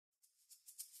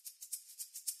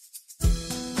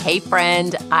Hey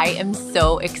friend, I am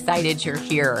so excited you're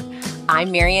here.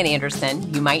 I'm Marianne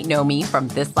Anderson. You might know me from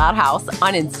This Loud House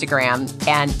on Instagram,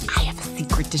 and I have a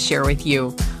secret to share with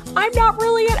you. I'm not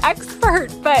really an expert,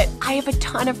 but I have a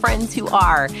ton of friends who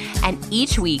are. And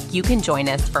each week you can join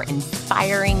us for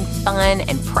inspiring, fun,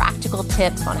 and practical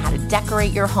tips on how to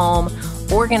decorate your home,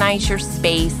 organize your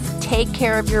space, take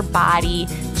care of your body,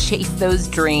 chase those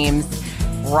dreams,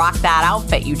 rock that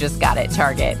outfit you just got at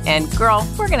Target. And girl,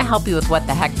 we're going to help you with what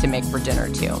the heck to make for dinner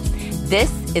too.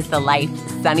 This is the Life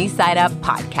Sunny Side Up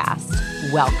podcast.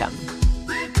 Welcome.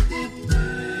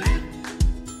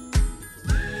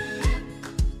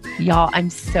 Y'all, I'm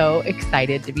so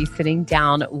excited to be sitting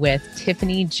down with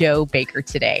Tiffany Jo Baker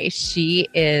today. She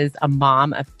is a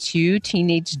mom of 2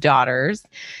 teenage daughters.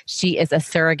 She is a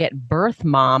surrogate birth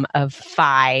mom of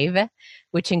 5,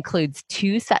 which includes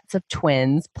 2 sets of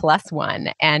twins plus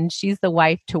 1. And she's the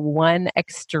wife to 1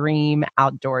 extreme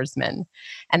outdoorsman.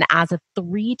 And as a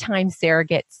 3-time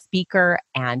surrogate speaker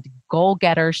and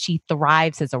goal-getter, she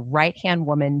thrives as a right-hand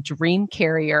woman, dream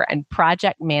carrier, and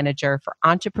project manager for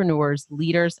entrepreneurs,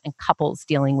 leaders, and couples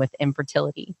dealing with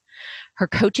infertility. Her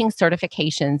coaching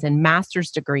certifications and master's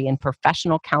degree in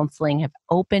professional counseling have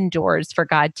opened doors for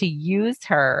God to use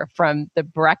her from the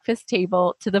breakfast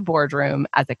table to the boardroom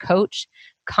as a coach,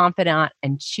 confidant,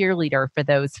 and cheerleader for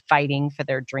those fighting for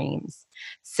their dreams.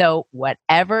 So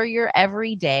whatever your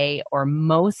everyday or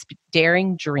most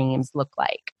daring dreams look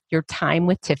like, your time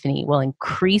with Tiffany will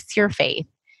increase your faith,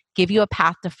 give you a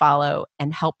path to follow,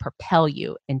 and help propel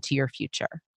you into your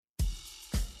future.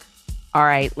 All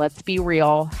right, let's be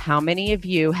real. How many of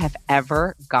you have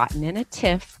ever gotten in a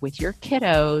tiff with your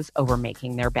kiddos over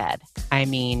making their bed? I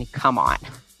mean, come on,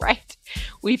 right?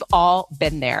 We've all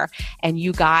been there. And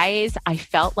you guys, I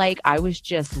felt like I was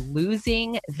just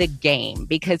losing the game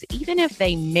because even if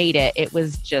they made it, it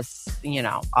was just,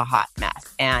 a hot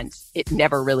mess and it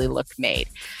never really looked made.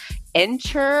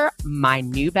 Enter my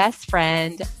new best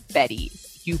friend, Betty's.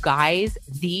 You guys,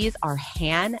 these are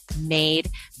handmade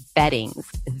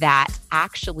beddings that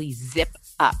actually zip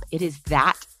up. It is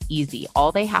that easy.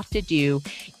 All they have to do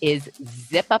is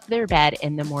zip up their bed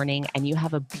in the morning and you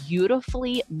have a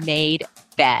beautifully made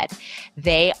bed.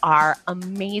 They are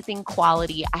amazing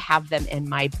quality. I have them in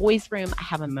my boys' room. I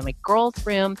have them in my girls'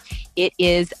 room. It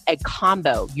is a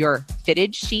combo. Your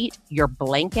fitted sheet, your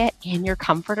blanket, and your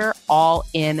comforter all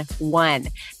in one.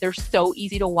 They're so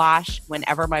easy to wash.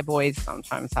 Whenever my boys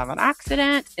sometimes have an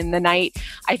accident in the night,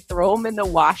 I throw them in the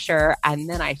washer and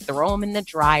then I throw them in the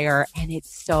dryer, and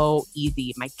it's so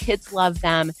easy. My kids love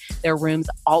them. Their rooms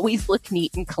always look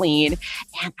neat and clean,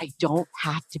 and I don't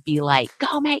have to be like,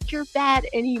 go make your bed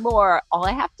anymore. All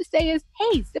I have to say is,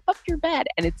 hey, zip up your bed,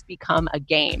 and it's become a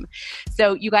game.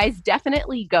 So you guys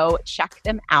definitely go check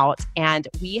them out, and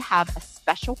we have a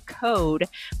special code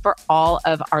for all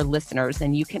of our listeners,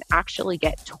 and you can actually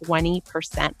get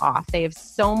 20% off. They have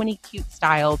so many cute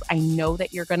styles. I know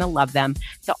that you're going to love them.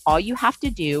 So all you have to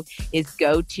do is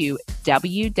go to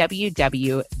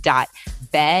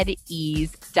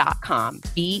www.beddease.com,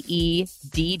 BEDDYS.com,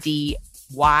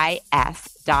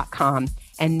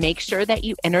 and make sure that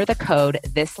you enter the code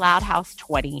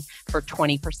ThisLoudHouse20 for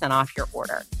 20% off your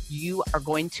order. You are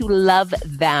going to love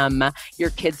them.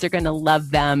 Your kids are going to love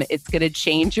them. It's going to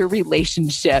change your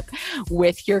relationship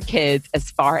with your kids as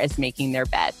far as making their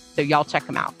bed. So y'all check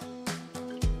them out.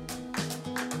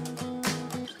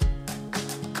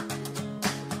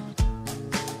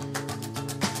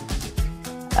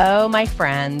 Oh, my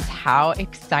friends, how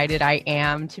excited I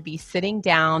am to be sitting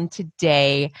down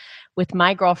today with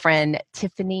my girlfriend,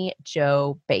 Tiffany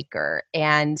Jo Baker.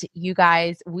 And you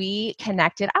guys, we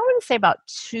connected, I want to say about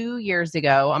 2 years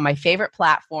ago on my favorite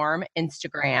platform,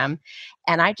 Instagram.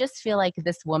 And I just feel like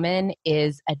this woman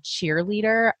is a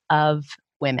cheerleader of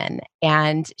women,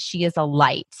 and she is a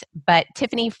light. But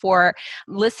Tiffany, for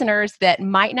listeners that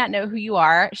might not know who you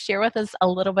are, share with us a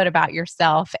little bit about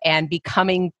yourself and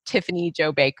becoming Tiffany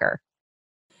Jo Baker.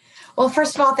 Well,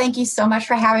 first of all, thank you so much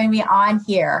for having me on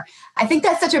here. I think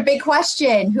that's such a big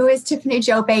question. Who is Tiffany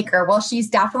Jo Baker? Well, she's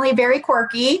definitely very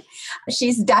quirky.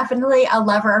 She's definitely a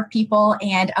lover of people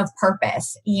and of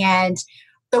purpose. And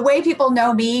the way people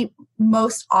know me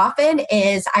most often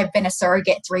is I've been a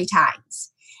surrogate 3 times.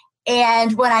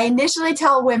 And when I initially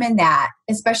tell women that,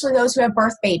 especially those who have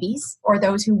birth babies or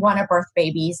those who want to birth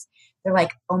babies, they're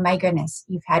like, oh my goodness,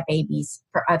 you've had babies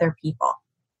for other people.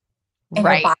 And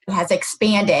your body has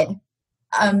expanded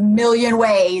a million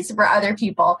ways for other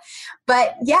people.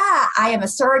 But yeah, I am a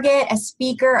surrogate, a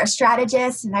speaker, a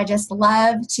strategist, and I just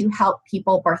love to help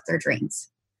people birth their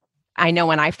dreams. I know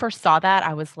when I first saw that,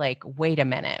 I was like, wait a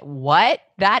minute, what?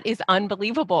 That is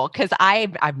unbelievable because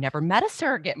I've never met a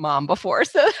surrogate mom before.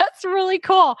 So that's really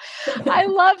cool. I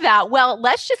love that. Well,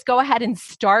 let's just go ahead and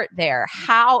start there.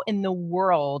 How in the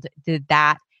world did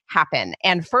that happen?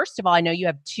 And first of all, I know you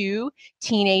have two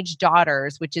teenage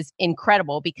daughters, which is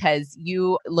incredible because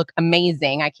you look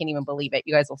amazing. I can't even believe it.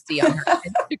 You guys will see on her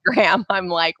Instagram. I'm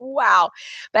like, wow.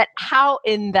 But how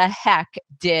in the heck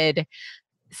did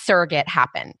surrogate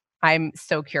happen? I'm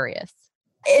so curious.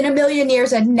 In a million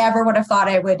years, I never would have thought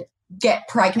I would get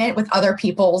pregnant with other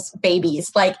people's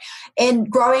babies. Like in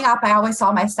growing up, I always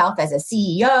saw myself as a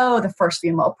CEO, the first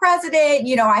female president.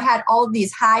 I had all of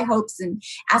these high hopes and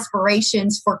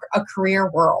aspirations for a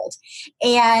career world.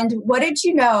 And what did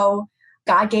you know?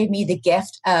 God gave me the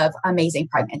gift of amazing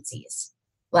pregnancies.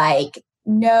 Like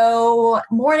no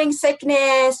morning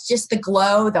sickness, just the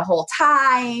glow the whole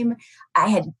time. I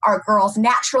had our girls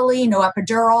naturally, no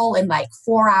epidural in like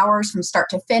 4 hours from start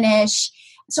to finish.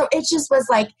 So it just was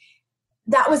like,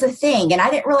 that was a thing. And I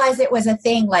didn't realize it was a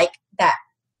thing like that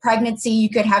pregnancy, you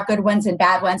could have good ones and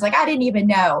bad ones. Like I didn't even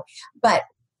know, but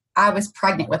I was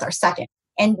pregnant with our second.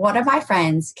 And one of my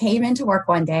friends came into work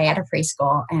one day at a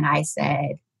preschool and I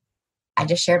said, I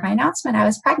just shared my announcement. I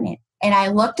was pregnant. And I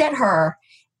looked at her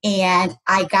and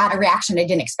I got a reaction I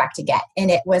didn't expect to get.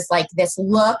 And it was like this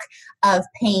look of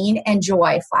pain and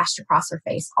joy flashed across her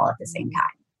face all at the same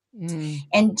time. Mm.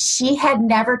 And she had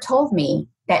never told me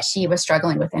that she was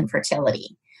struggling with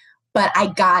infertility. But I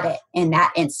got it in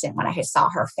that instant when I saw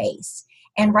her face.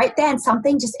 And right then,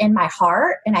 something just in my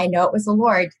heart, and I know it was the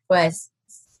Lord, was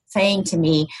saying to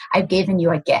me, I've given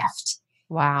you a gift.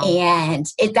 Wow. And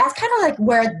that's kind of like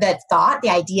where the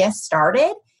idea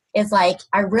started. Is like,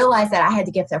 I realized that I had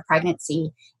the gift of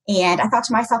pregnancy. And I thought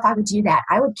to myself, I would do that.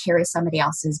 I would carry somebody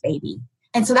else's baby.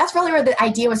 And so that's really where the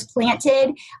idea was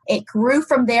planted. It grew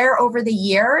from there over the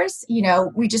years.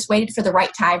 We just waited for the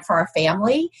right time for our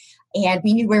family. And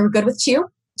we knew we were good with two.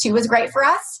 Two was great for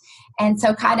us. And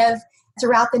so kind of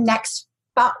throughout the next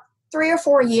about 3 or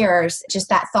 4 years, just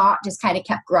that thought just kind of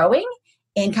kept growing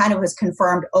and kind of was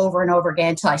confirmed over and over again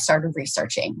until I started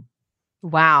researching.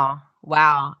 Wow.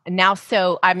 Now,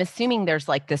 so I'm assuming there's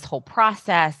like this whole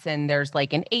process and there's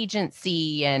like an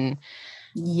agency and.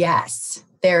 Yes,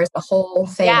 there's the whole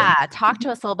thing. Yeah. Talk to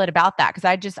us a little bit about that. Cause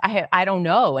I don't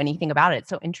know anything about it. It's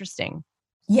so interesting.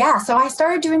 Yeah. So I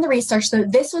started doing the research. So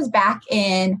this was back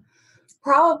in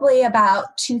probably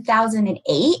about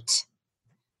 2008.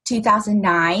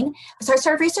 2009. So I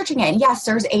started researching it. And yes,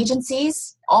 there's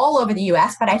agencies all over the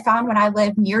US, but I found when I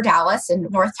lived near Dallas in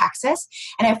North Texas,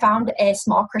 and I found a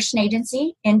small Christian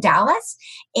agency in Dallas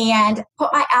and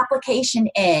put my application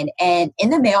in. And in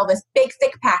the mail, this big,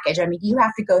 thick package. I mean, you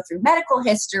have to go through medical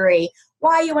history,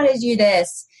 why you want to do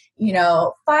this,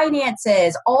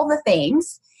 finances, all the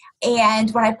things. And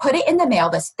when I put it in the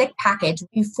mail, this thick package,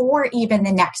 before even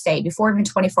the next day, before even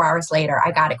 24 hours later,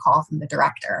 I got a call from the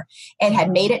director. It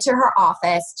had made it to her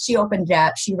office. She opened it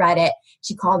up. She read it.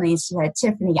 She called me and she said,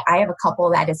 Tiffany, I have a couple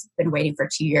that has been waiting for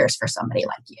 2 years for somebody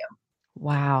like you.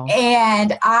 Wow.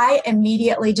 And I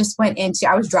immediately just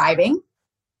I was driving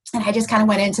and I just kind of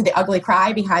went into the ugly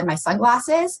cry behind my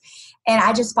sunglasses. And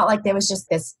I just felt like there was just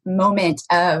this moment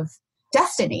of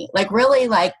destiny, like really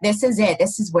like, this is it.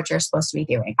 This is what you're supposed to be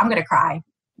doing. I'm going to cry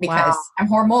because I'm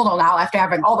hormonal now after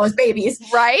having all those babies.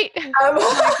 Right.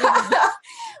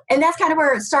 And that's kind of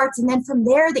where it starts. And then from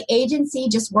there, the agency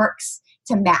just works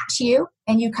to match you.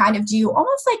 And you kind of do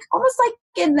almost like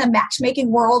in the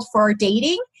matchmaking world for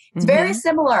dating. It's very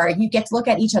similar. You get to look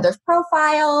at each other's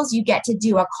profiles. You get to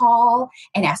do a call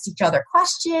and ask each other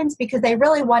questions because they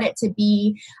really want it to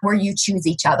be where you choose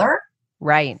each other.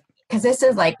 Right. Because this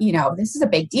is like, this is a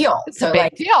big deal. It's a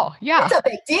big deal. Yeah. It's a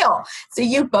big deal. So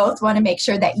you both want to make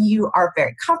sure that you are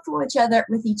very comfortable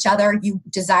with each other. You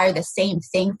desire the same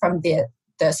thing from the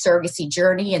surrogacy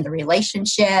journey and the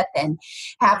relationship and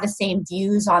have the same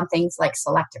views on things like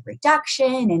selective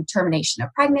reduction and termination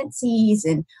of pregnancies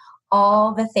and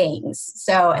all the things.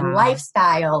 So, and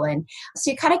lifestyle. And so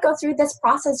you kind of go through this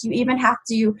process. You even have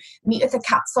to meet with a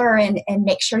counselor and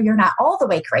make sure you're not all the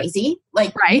way crazy.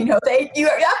 Like, you have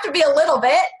to be a little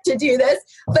bit to do this,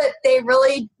 but they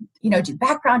really, do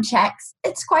background checks.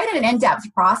 It's quite an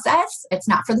in-depth process. It's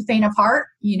not for the faint of heart.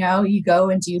 You go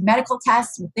and do medical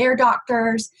tests with their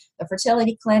doctors, the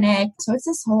fertility clinic. So it's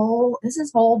this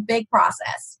whole big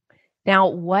process. Now,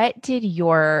 what did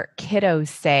your kiddos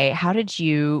say? How did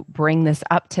you bring this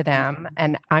up to them?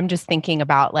 And I'm just thinking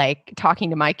about like talking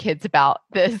to my kids about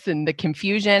this and the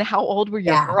confusion. How old were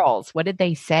your girls? What did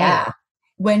they say? Yeah.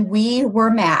 When we were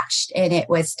matched and it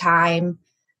was time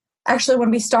Actually,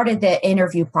 when we started the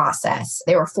interview process,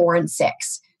 they were 4 and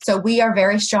 6. So we are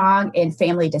very strong in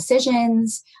family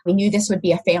decisions. We knew this would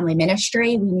be a family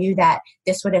ministry. We knew that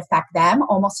this would affect them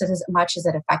almost as much as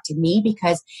it affected me,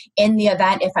 because in the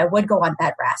event, if I would go on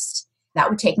bed rest, that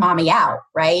would take mommy out,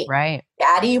 right? Right.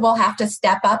 Daddy will have to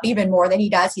step up even more than he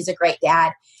does. He's a great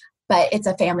dad, but it's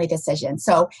a family decision.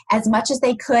 So as much as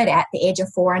they could at the age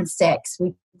of 4 and 6,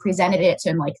 we presented it to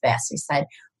him like this. We said,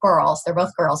 girls, they're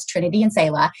both girls, Trinity and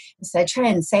Selah. We said,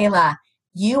 Trin, Selah,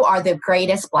 you are the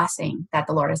greatest blessing that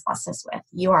the Lord has blessed us with.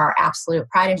 You are our absolute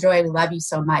pride and joy. We love you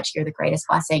so much. You're the greatest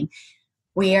blessing.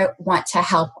 We want to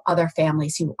help other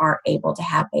families who aren't able to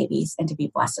have babies and to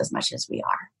be blessed as much as we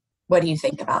are. What do you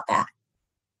think about that?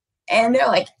 And they're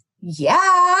like,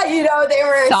 yeah, they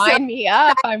were sign me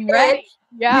up. I'm ready.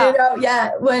 Yeah.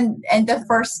 And the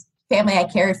first family I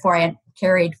cared for, I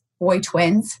carried boy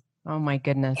twins. Oh my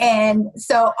goodness. And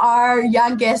so our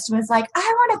youngest was like, I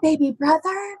want a baby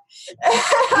brother.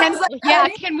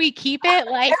 Can we keep it?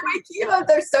 Like, can we keep them?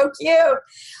 They're so cute.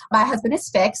 My husband is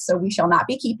fixed, so we shall not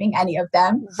be keeping any of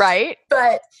them. Right.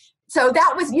 But so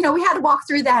that was, we had to walk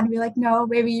through that and be like, no,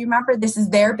 baby, you remember this is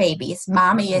their babies.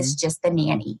 Mommy is just the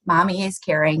nanny. Mommy is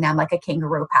carrying them like a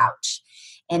kangaroo pouch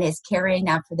and is carrying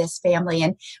them for this family.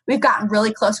 And we've gotten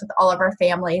really close with all of our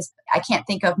families. I can't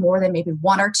think of more than maybe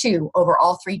 1 or 2 over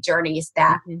all 3 journeys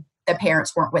that the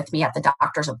parents weren't with me at the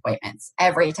doctor's appointments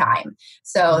every time.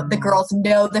 So the girls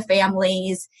know the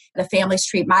families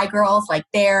treat my girls like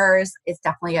theirs. It's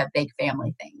definitely a big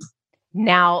family thing.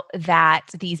 Now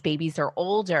that these babies are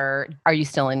older, are you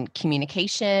still in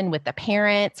communication with the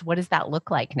parents? What does that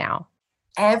look like now?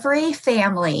 Every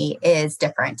family is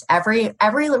different. Every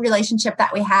relationship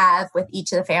that we have with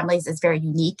each of the families is very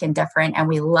unique and different, and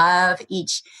we love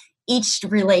each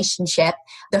relationship.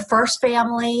 The first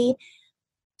family,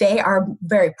 they are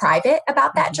very private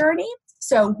about that journey.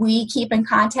 So we keep in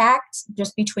contact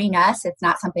just between us. It's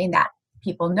not something that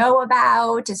people know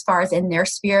about as far as in their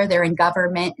sphere. They're in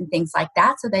government and things like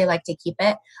that. So they like to keep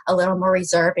it a little more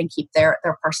reserved and keep their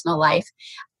personal life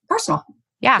personal.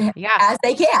 Yeah. As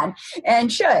they can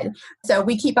and should. So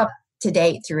we keep up to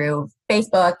date through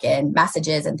Facebook and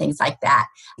messages and things like that.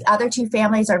 The other 2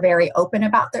 families are very open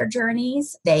about their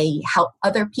journeys. They help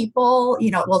other people,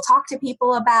 we'll talk to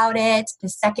people about it. The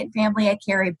second family I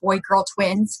carry boy-girl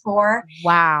twins for.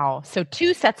 Wow. So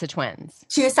 2 sets of twins.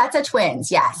 2 sets of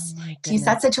twins, yes. Oh 2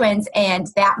 sets of twins. And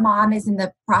that mom is in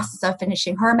the process of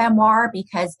finishing her memoir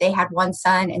because they had 1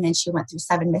 son and then she went through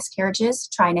 7 miscarriages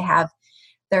trying to have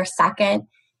their second.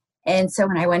 And so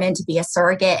when I went in to be a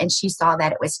surrogate and she saw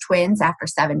that it was twins after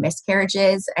 7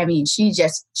 miscarriages, I mean, she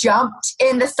just jumped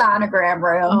in the sonogram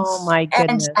room. Oh my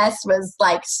goodness. And Jess was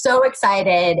like so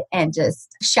excited and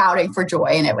just shouting for joy.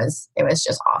 And it was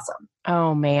just awesome.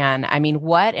 Oh man. I mean,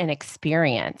 what an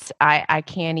experience. I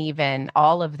can't even,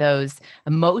 all of those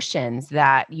emotions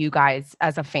that you guys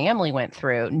as a family went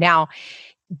through. Now,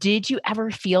 did you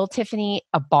ever feel, Tiffany,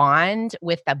 a bond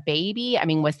with the baby? I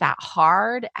mean, was that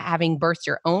hard having birthed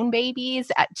your own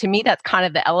babies? To me, that's kind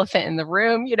of the elephant in the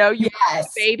room. You birth the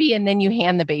baby and then you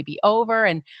hand the baby over.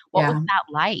 And what was that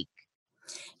like?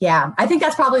 Yeah, I think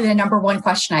that's probably the number 1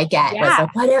 question I get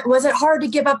was it hard to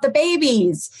give up the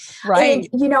babies? Right.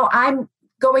 And, I'm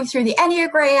going through the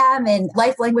Enneagram and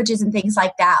life languages and things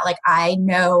like that. Like, I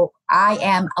know I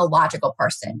am a logical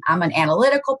person. I'm an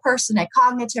analytical person, a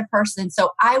cognitive person. So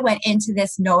I went into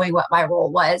this knowing what my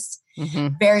role was,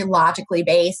 very logically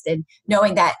based, and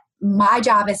knowing that my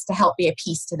job is to help be a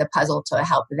piece to the puzzle to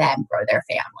help them grow their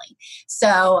family.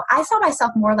 So I saw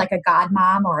myself more like a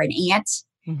godmom or an aunt.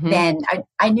 Then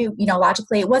I knew,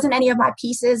 logically, it wasn't any of my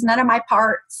pieces, none of my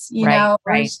parts, It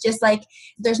was just like,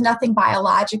 there's nothing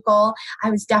biological.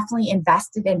 I was definitely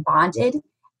invested and bonded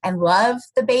and love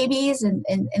the babies and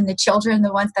the children,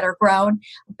 the ones that are grown.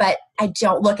 But I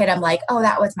don't look at them like, oh,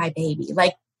 that was my baby.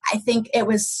 Like, I think it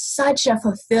was such a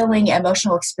fulfilling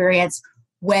emotional experience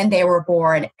when they were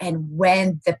born and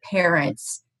when the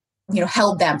parents,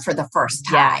 held them for the first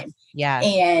time. Yeah.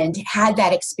 And had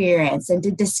that experience and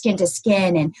did the skin to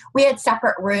skin. And we had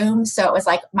separate rooms. So it was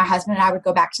like my husband and I would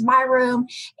go back to my room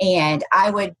and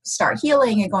I would start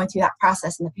healing and going through that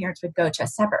process. And the parents would go to a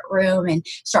separate room and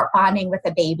start bonding with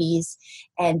the babies.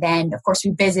 And then, of course,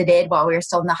 we visited while we were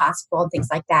still in the hospital and things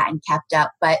like that and kept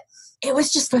up. But it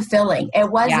was just fulfilling. It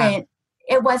wasn't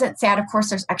sad. Of course,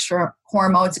 there's extra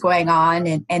hormones going on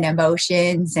and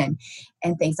emotions and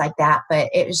things like that. But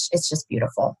it's just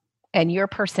beautiful. And your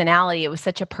personality, it was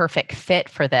such a perfect fit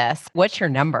for this. What's your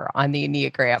number on the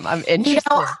Enneagram? I'm interested.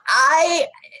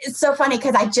 It's so funny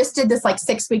because I just did this like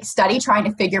 6-week study trying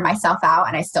to figure myself out,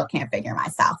 and I still can't figure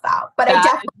myself out. But I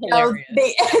definitely know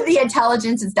the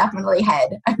intelligence is definitely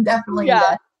head. I'm definitely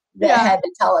the head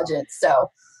intelligence. So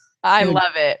I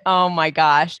love it. Oh my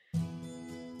gosh.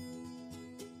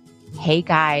 Hey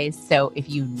guys, so if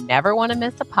you never want to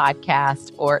miss a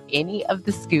podcast or any of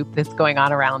the scoop that's going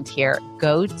on around here,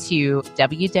 go to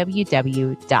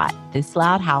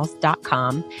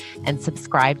www.thisloudhouse.com and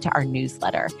subscribe to our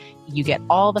newsletter. You get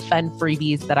all the fun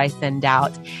freebies that I send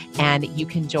out, and you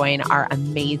can join our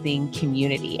amazing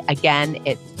community. Again,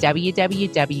 it's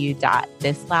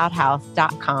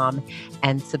www.thisloudhouse.com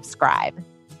and subscribe.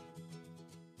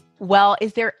 Well,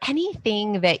 is there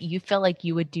anything that you feel like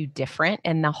you would do different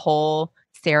in the whole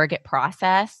surrogate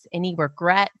process? Any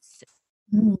regrets?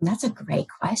 That's a great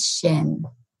question.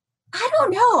 I don't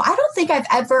know. I don't think I've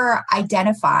ever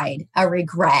identified a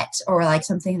regret or like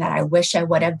something that I wish I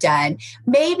would have done.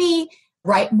 Maybe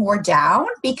write more down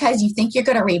because you think you're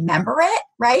going to remember it,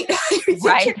 right? You think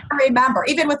you're going to remember,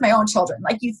 even with my own children.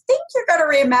 Like you think you're going to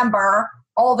remember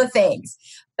all the things,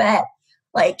 but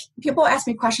like people ask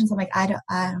me questions. I'm like, I don't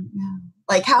know.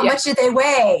 Like, how much did they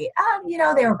weigh?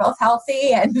 They were both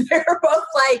healthy and they were both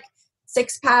like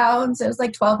 6 pounds. It was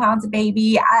like 12 pounds a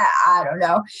baby. I don't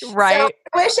know. Right. So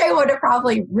I wish I would have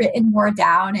probably written more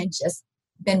down and just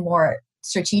been more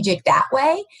strategic that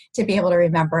way to be able to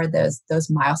remember those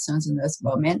milestones and those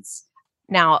moments.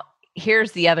 Now,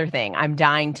 here's the other thing I'm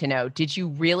dying to know. Did you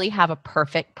really have a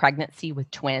perfect pregnancy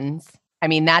with twins? I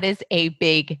mean, that is a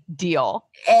big deal.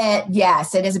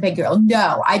 Yes, it is a big deal.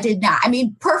 No, I did not. I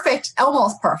mean, perfect,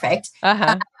 almost perfect.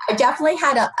 I definitely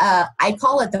had I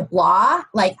call it the blah.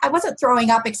 Like I wasn't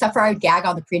throwing up except for I would gag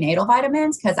on the prenatal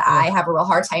vitamins because I have a real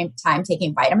hard time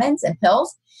taking vitamins and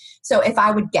pills. So if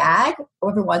I would gag,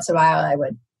 every once in a while I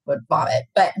would vomit,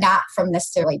 but not from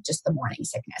necessarily just the morning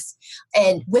sickness.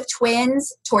 And with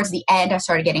twins, towards the end, I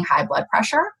started getting high blood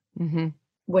pressure. Mm-hmm.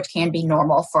 Which can be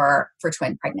normal for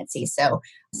twin pregnancies. So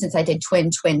since I did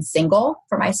twin, single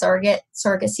for my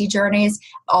surrogacy journeys,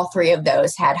 all 3 of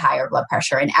those had higher blood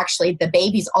pressure. And actually the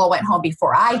babies all went home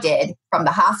before I did from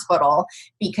the hospital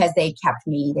because they kept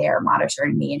me there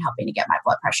monitoring me and helping to get my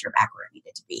blood pressure back where it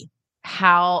needed to be.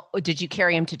 How did you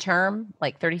carry them to term?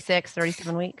 Like 36,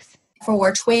 37 weeks?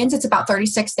 For twins, it's about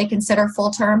 36. They consider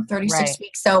full term, 36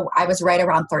 weeks. So I was right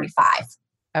around 35.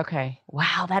 Okay.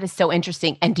 Wow. That is so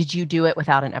interesting. And did you do it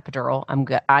without an epidural? I'm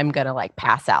going to like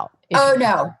pass out.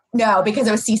 No, because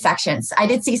it was C-sections. I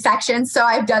did C-sections. So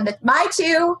I've done my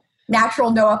 2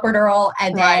 natural, no epidural,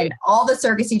 and then all the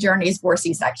surrogacy journeys were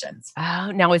C-sections.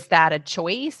 Oh, now is that a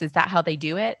choice? Is that how they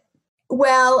do it?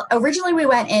 Well, originally we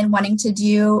went in wanting to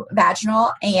do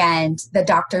vaginal, and the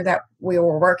doctor that we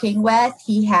were working with,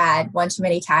 he had one too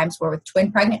many times where with twin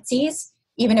pregnancies,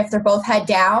 even if they're both head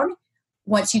down,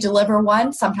 once you deliver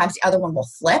one, sometimes the other one will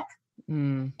flip.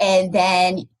 And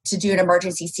then to do an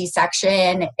emergency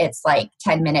C-section, it's like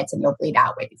 10 minutes and you'll bleed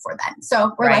out way before then.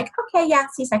 So we're like, okay, yeah,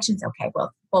 C-section's okay.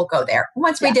 We'll go there.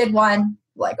 Once we did one,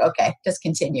 like, okay, just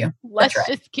continue. Let's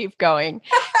just keep going.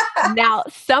 Now,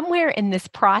 somewhere in this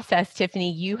process,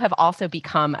 Tiffany, you have also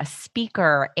become a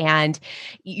speaker and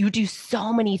you do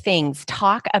so many things.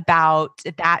 Talk about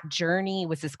that journey.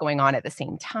 Was this going on at the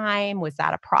same time? Was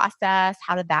that a process?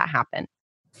 How did that happen?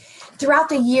 Throughout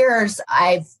the years,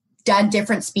 I've done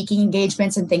different speaking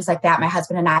engagements and things like that. My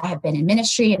husband and I have been in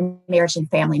ministry and marriage and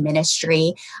family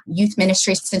ministry, youth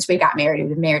ministry since we got married.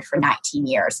 We've been married for 19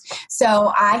 years.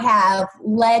 So I have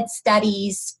led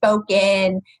studies,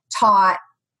 spoken, taught,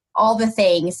 all the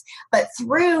things. But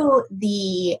through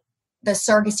the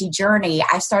surrogacy journey,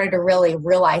 I started to really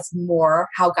realize more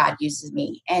how God uses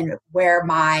me and where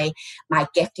my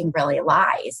gifting really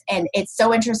lies. And it's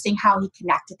so interesting how he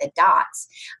connected the dots,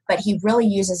 but he really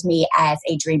uses me as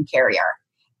a dream carrier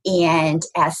and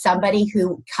as somebody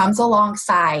who comes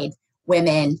alongside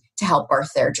women to help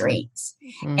birth their dreams.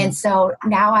 And so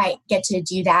now I get to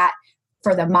do that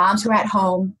for the moms who are at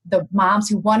home, the moms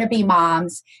who want to be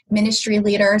moms, ministry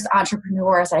leaders,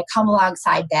 entrepreneurs. I come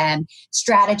alongside them,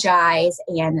 strategize,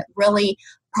 and really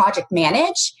project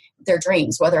manage their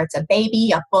dreams, whether it's a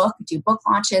baby, a book, do book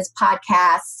launches,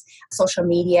 podcasts, social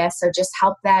media. So just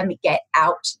help them get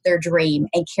out their dream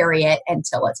and carry it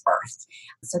until it's birthed.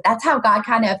 So that's how God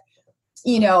kind of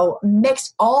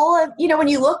mixed all of, when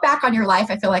you look back on your life,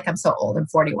 I feel like I'm so old, I'm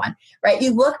 41, right?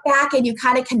 You look back and you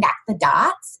kind of connect the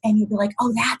dots and you'd be like,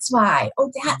 oh, that's why.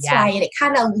 Oh, that's why. And it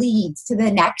kind of leads to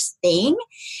the next thing.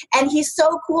 And he's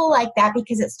so cool like that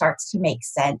because it starts to make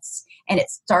sense and it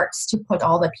starts to put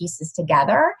all the pieces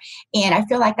together. And I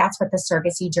feel like that's what the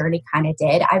surrogacy journey kind of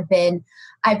did. I've been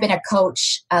a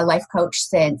coach, a life coach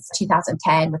since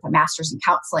 2010 with a master's in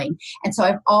counseling. And so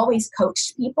I've always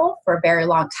coached people for a very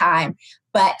long time.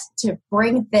 But to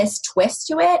bring this twist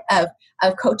to it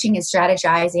of coaching and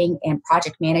strategizing and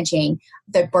project managing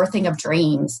the birthing of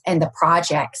dreams and the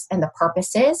projects and the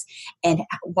purposes and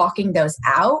walking those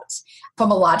out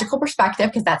from a logical perspective,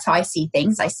 because that's how I see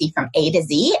things. I see from A to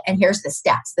Z, and here's the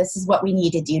steps. This is what we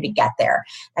need to do to get there.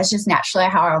 That's just naturally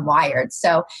how I'm wired.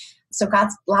 So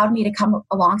God's allowed me to come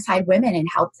alongside women and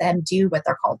help them do what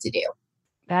they're called to do.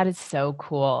 That is so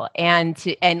cool. And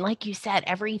like you said,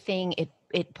 everything,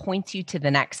 it points you to the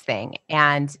next thing.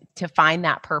 And to find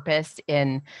that purpose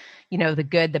in, the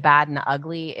good, the bad, and the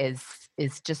ugly is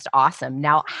just awesome.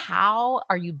 Now, how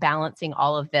are you balancing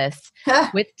all of this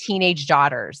with teenage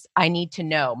daughters? I need to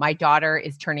know. My daughter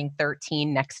is turning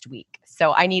 13 next week.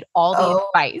 So I need all the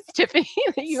advice, Tiffany,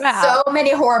 that you have. So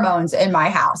many hormones in my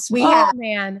house. We have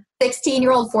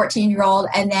 16-year-old, 14-year-old,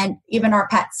 and then even our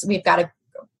pets, we've got a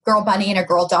girl bunny and a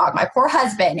girl dog. My poor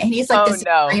husband, and he's like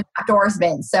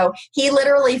outdoorsman. So he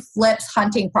literally flips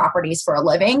hunting properties for a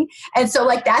living. And so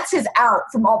that's his out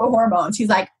from all the hormones. He's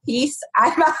like, peace,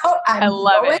 I'm out. I'm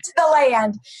going to the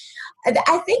land.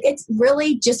 I think it's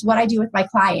really just what I do with my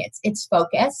clients. It's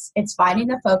focus. It's finding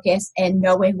the focus and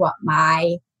knowing what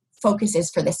my focus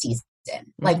is for the season.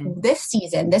 Like this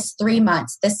season, this 3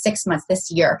 months, this 6 months, this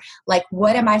year,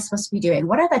 what am I supposed to be doing?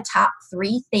 What are the top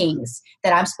 3 things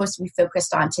that I'm supposed to be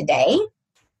focused on today,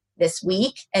 this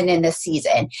week, and in this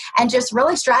season? And just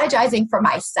really strategizing for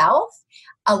myself,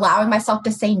 allowing myself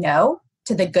to say no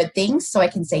to the good things so I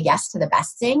can say yes to the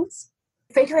best things,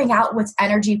 figuring out what's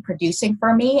energy producing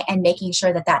for me and making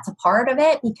sure that that's a part of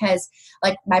it. Because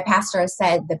like my pastor has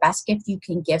said, the best gift you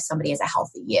can give somebody is a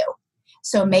healthy you.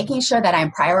 So making sure that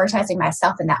I'm prioritizing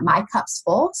myself and that my cup's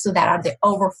full so that on the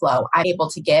overflow, I'm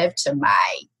able to give to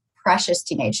my precious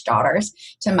teenage daughters,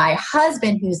 to my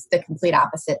husband, who's the complete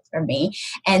opposite from me.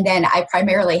 And then I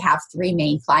primarily have 3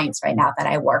 main clients right now that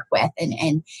I work with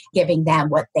and giving them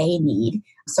what they need.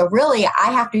 So really,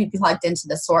 I have to be plugged into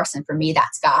the source. And for me,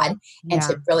 that's God. And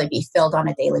to really be filled on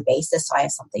a daily basis so I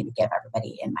have something to give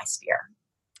everybody in my sphere.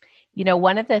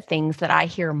 One of the things that I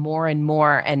hear more and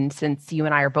more, and since you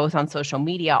and I are both on social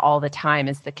media all the time,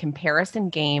 is the comparison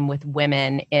game with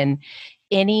women in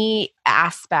any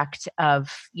aspect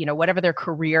of, whatever their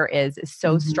career is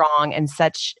so strong and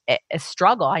such a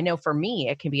struggle. I know for me,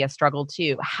 it can be a struggle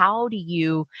too. How do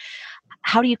you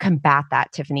combat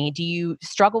that, Tiffany? Do you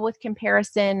struggle with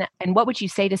comparison? And what would you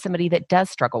say to somebody that does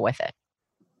struggle with it?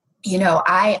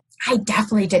 I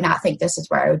definitely did not think this is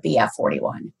where I would be at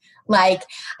 41.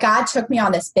 God took me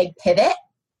on this big pivot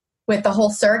with the whole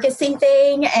surrogacy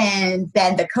thing and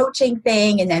then the coaching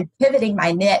thing and then pivoting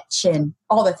my niche and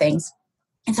all the things.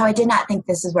 And so I did not think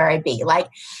this is where I'd be.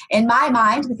 In my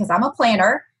mind, because I'm a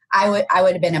planner, I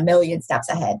would have been a million steps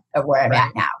ahead of where I'm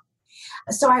at now.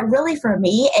 So for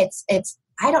me, it's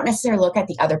I don't necessarily look at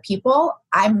the other people.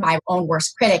 I'm my own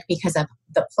worst critic because of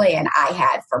the plan I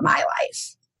had for my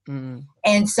life.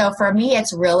 And so for me,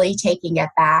 it's really taking it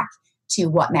back to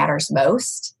what matters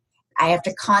most. I have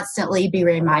to constantly be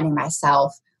reminding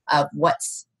myself of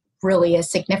what's really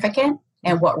is significant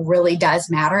and what really does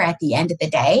matter at the end of the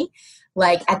day.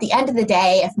 At the end of the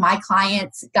day, if my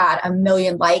clients got 1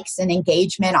 million likes and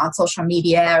engagement on social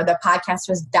media or the podcast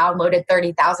was downloaded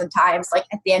 30,000 times,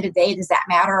 at the end of the day, does that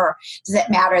matter? Or does it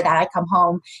matter that I come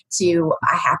home to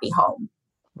a happy home?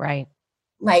 Right.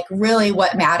 Really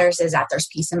what matters is that there's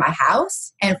peace in my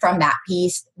house. And from that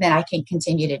peace, then I can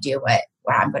continue to do what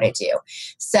I'm going to do.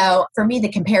 So for me, the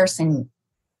comparison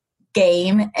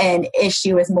game and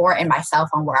issue is more in myself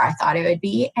on where I thought it would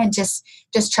be and just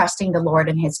trusting the Lord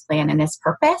and his plan and his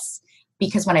purpose.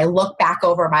 Because when I look back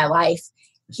over my life,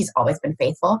 he's always been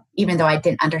faithful. Even though I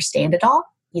didn't understand it all,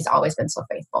 he's always been so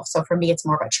faithful. So for me, it's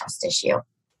more of a trust issue.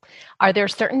 Are there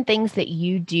certain things that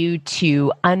you do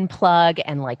to unplug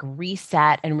and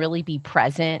reset and really be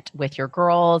present with your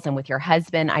girls and with your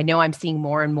husband? I know I'm seeing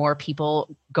more and more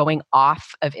people going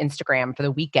off of Instagram for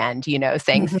the weekend,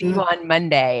 saying see you on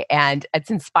Monday. And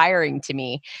it's inspiring to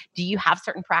me. Do you have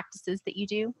certain practices that you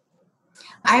do?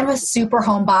 I'm a super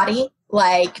homebody.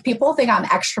 People think I'm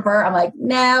extrovert. I'm like,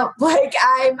 no,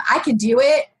 I can do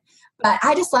it. But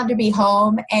I just love to be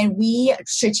home. And we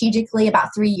strategically,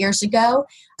 about 3 years ago,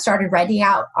 started renting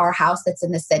out our house that's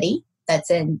in the city that's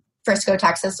in Frisco,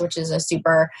 Texas, which is a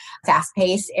super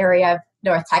fast-paced area of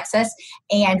North Texas.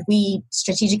 And we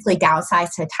strategically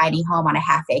downsized to a tiny home on a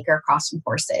half acre across from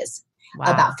Horses,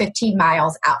 about 15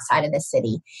 miles outside of the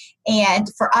city. And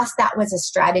for us, that was a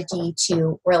strategy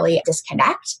to really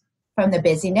disconnect from the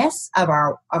busyness of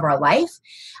our life,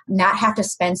 not have to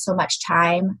spend so much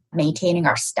time maintaining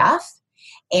our stuff,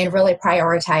 and really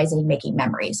prioritizing making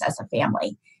memories as a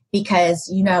family. Because,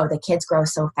 the kids grow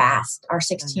so fast. Our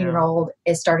 16-year-old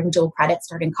is starting dual credits,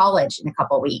 starting college in a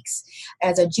couple of weeks.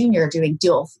 As a junior, doing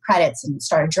dual credits and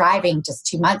started driving just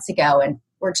 2 months ago. And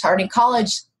we're starting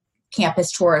college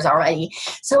campus tours already.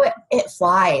 So it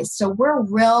flies. So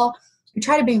we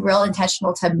try to be real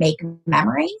intentional to make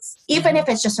memories, even if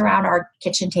it's just around our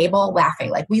kitchen table laughing.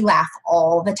 Like, we laugh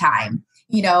all the time.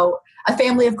 A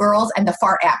family of girls, and the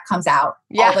fart app comes out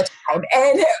all the time.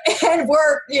 And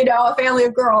we're, a family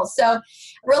of girls. So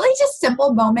really just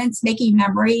simple moments, making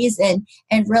memories, and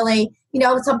really,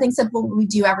 something simple we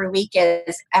do every week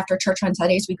is after church on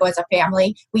Sundays, we go as a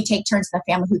family. We take turns in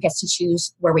the family who gets to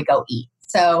choose where we go eat.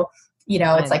 So,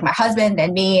 it's like my husband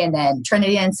and me, and then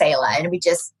Trinity and Selah, and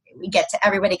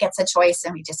everybody gets a choice,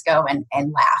 and we just go and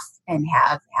laugh and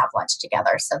have lunch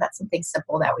together. So that's something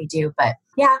simple that we do. But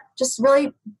just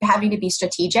really having to be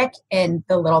strategic in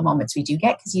the little moments we do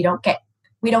get, because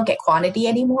we don't get quantity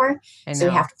anymore. So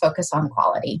we have to focus on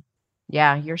quality.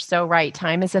 Yeah, you're so right.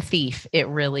 Time is a thief. It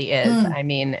really is. I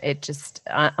mean, it just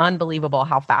unbelievable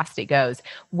how fast it goes.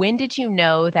 When did you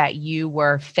know that you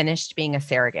were finished being a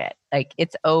surrogate? Like,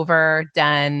 it's over,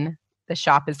 done, the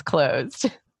shop is closed.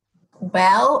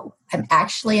 Well, I'm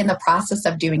actually in the process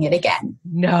of doing it again.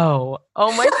 No.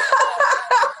 Oh my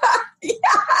God. Yeah.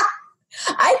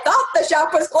 I thought the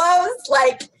shop was closed.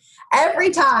 Like,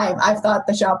 every time I've thought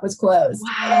the shop was closed.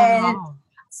 Wow. And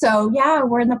so,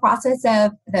 we're in the process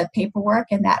of the paperwork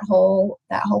and that whole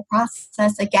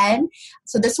process again.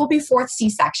 So this will be 4th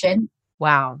C-section.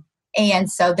 Wow.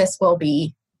 And so this will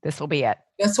be it.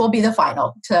 This will be the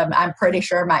final. I'm pretty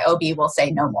sure my OB will say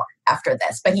no more after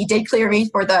this, but he did clear me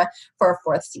for a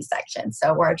 4th C-section.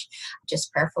 So we're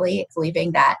just prayerfully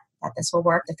believing that this will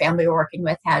work. The family we're working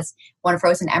with has one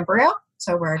frozen embryo.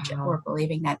 So we're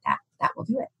believing that will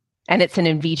do it. And it's an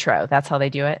in vitro. That's how they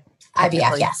do it?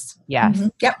 IVF, yes. Yes. Mm-hmm.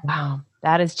 Yep. Wow.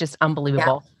 That is just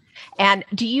unbelievable. Yep. And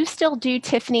do you still do,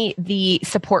 Tiffany, the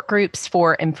support groups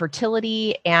for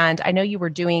infertility? And I know you were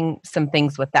doing some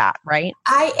things with that, right?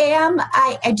 I am.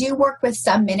 I do work with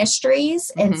some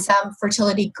ministries and some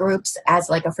fertility groups as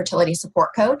like a fertility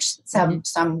support coach.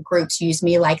 Some groups use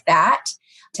me like that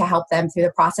to help them through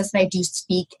the process. And I do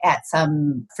speak at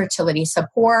some fertility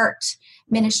support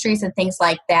ministries and things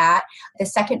like that. The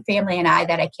second family and I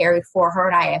that I cared for, her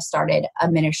and I have started a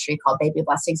ministry called Baby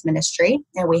Blessings Ministry.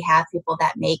 And we have people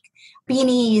that make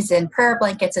beanies and prayer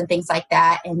blankets and things like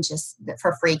that, and just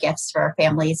for free gifts for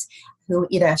families who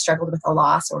either have struggled with a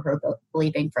loss or who are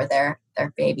believing for their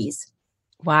babies.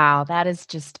 Wow, that is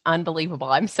just unbelievable.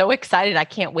 I'm so excited. I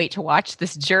can't wait to watch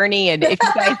this journey. And if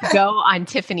you guys go on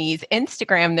Tiffany's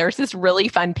Instagram, there's this really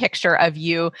fun picture of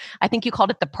you. I think you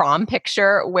called it the prom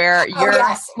picture where you're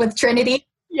with Trinity.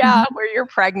 Yeah, where you're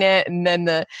pregnant and then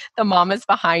the mom is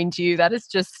behind you. That is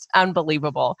just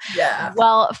unbelievable. Yeah.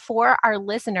 Well, for our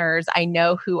listeners, I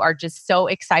know who are just so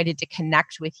excited to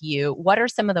connect with you. What are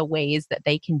some of the ways that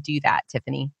they can do that,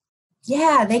 Tiffany?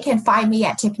 Yeah, they can find me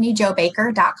at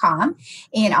tiffanyjobaker.com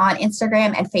and on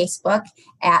Instagram and Facebook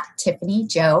at Tiffany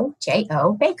Jo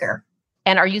Baker.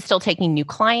 And are you still taking new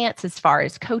clients as far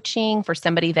as coaching for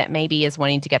somebody that maybe is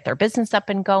wanting to get their business up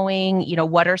and going?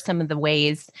 What are some of the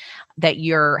ways that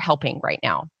you're helping right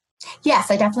now? Yes,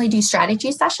 I definitely do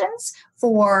strategy sessions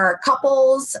for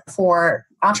couples, for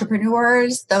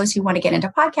entrepreneurs, those who want to get into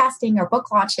podcasting or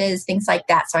book launches, things like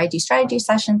that. So I do strategy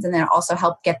sessions and then also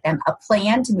help get them a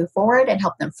plan to move forward and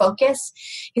help them focus.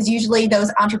 Because usually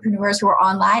those entrepreneurs who are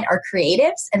online are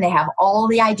creatives and they have all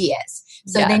the ideas.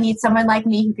 So they need someone like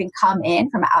me who can come in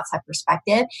from an outside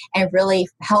perspective and really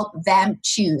help them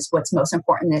choose what's most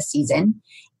important this season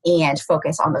and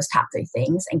focus on those top 3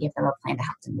 things and give them a plan to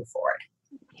help them move forward.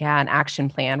 Yeah, an action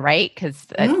plan, right? Because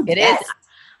it is.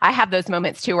 I have those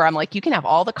moments too where I'm like, you can have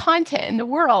all the content in the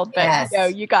world,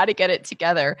 but you got to get it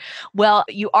together. Well,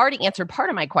 you already answered part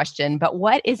of my question, but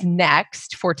what is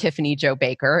next for Tiffany Jo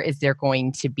Baker? Is there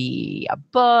going to be a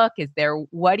book?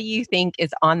 What do you think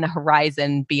is on the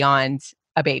horizon beyond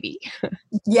a baby?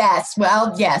 Yes,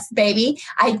 baby.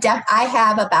 I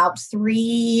have about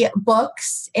 3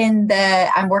 books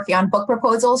I'm working on book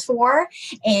proposals for,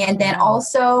 and then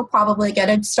also probably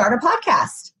going to start a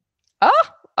podcast. Oh,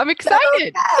 I'm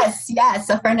excited. So, yes.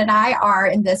 A friend and I are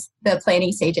in the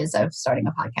planning stages of starting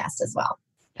a podcast as well.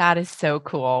 That is so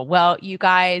cool. Well, you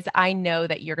guys, I know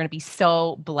that you're going to be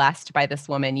so blessed by this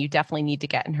woman. You definitely need to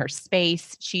get in her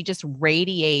space. She just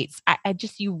radiates,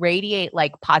 you radiate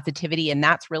like positivity. And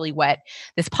that's really what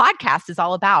this podcast is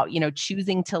all about,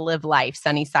 choosing to live life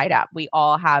sunny side up. We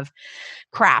all have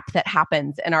crap that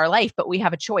happens in our life, but we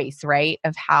have a choice, right,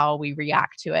 of how we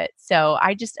react to it. So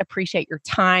I just appreciate your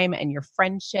time and your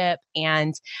friendship.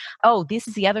 And this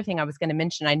is the other thing I was going to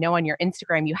mention. I know on your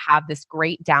Instagram, you have this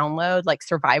great download, like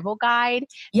survival guide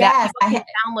Yes, that people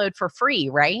can download for free,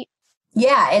 right?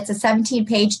 Yeah, it's a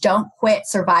 17-page Don't Quit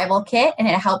Survival Kit, and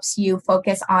it helps you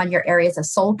focus on your areas of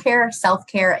soul care,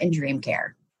 self-care, and dream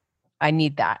care. I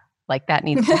need that. Like that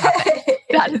needs to happen.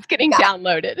 That is getting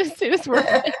downloaded as soon as we're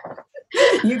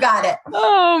You got it.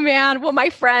 Oh, man. Well, my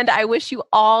friend, I wish you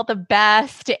all the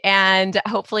best. And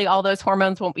hopefully all those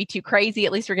hormones won't be too crazy.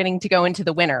 At least we're getting to go into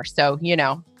the winter. So,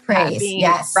 praise.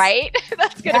 Yes. Right?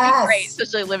 That's going to be great,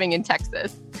 especially living in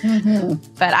Texas. Mm-hmm.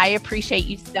 But I appreciate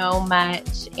you so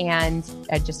much. And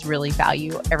I just really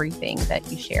value everything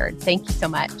that you shared. Thank you so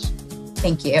much.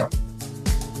 Thank you.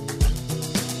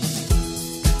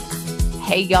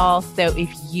 Hey, y'all. So if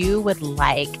you would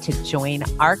like to join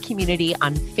our community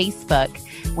on Facebook,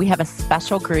 we have a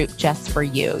special group just for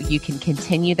you. You can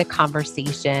continue the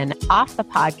conversation off the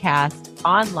podcast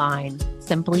online.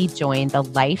 Simply join the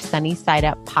Life Sunny Side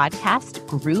Up podcast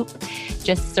group.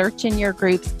 Just search in your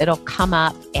groups. It'll come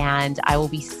up, and I will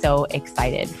be so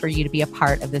excited for you to be a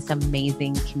part of this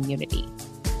amazing community.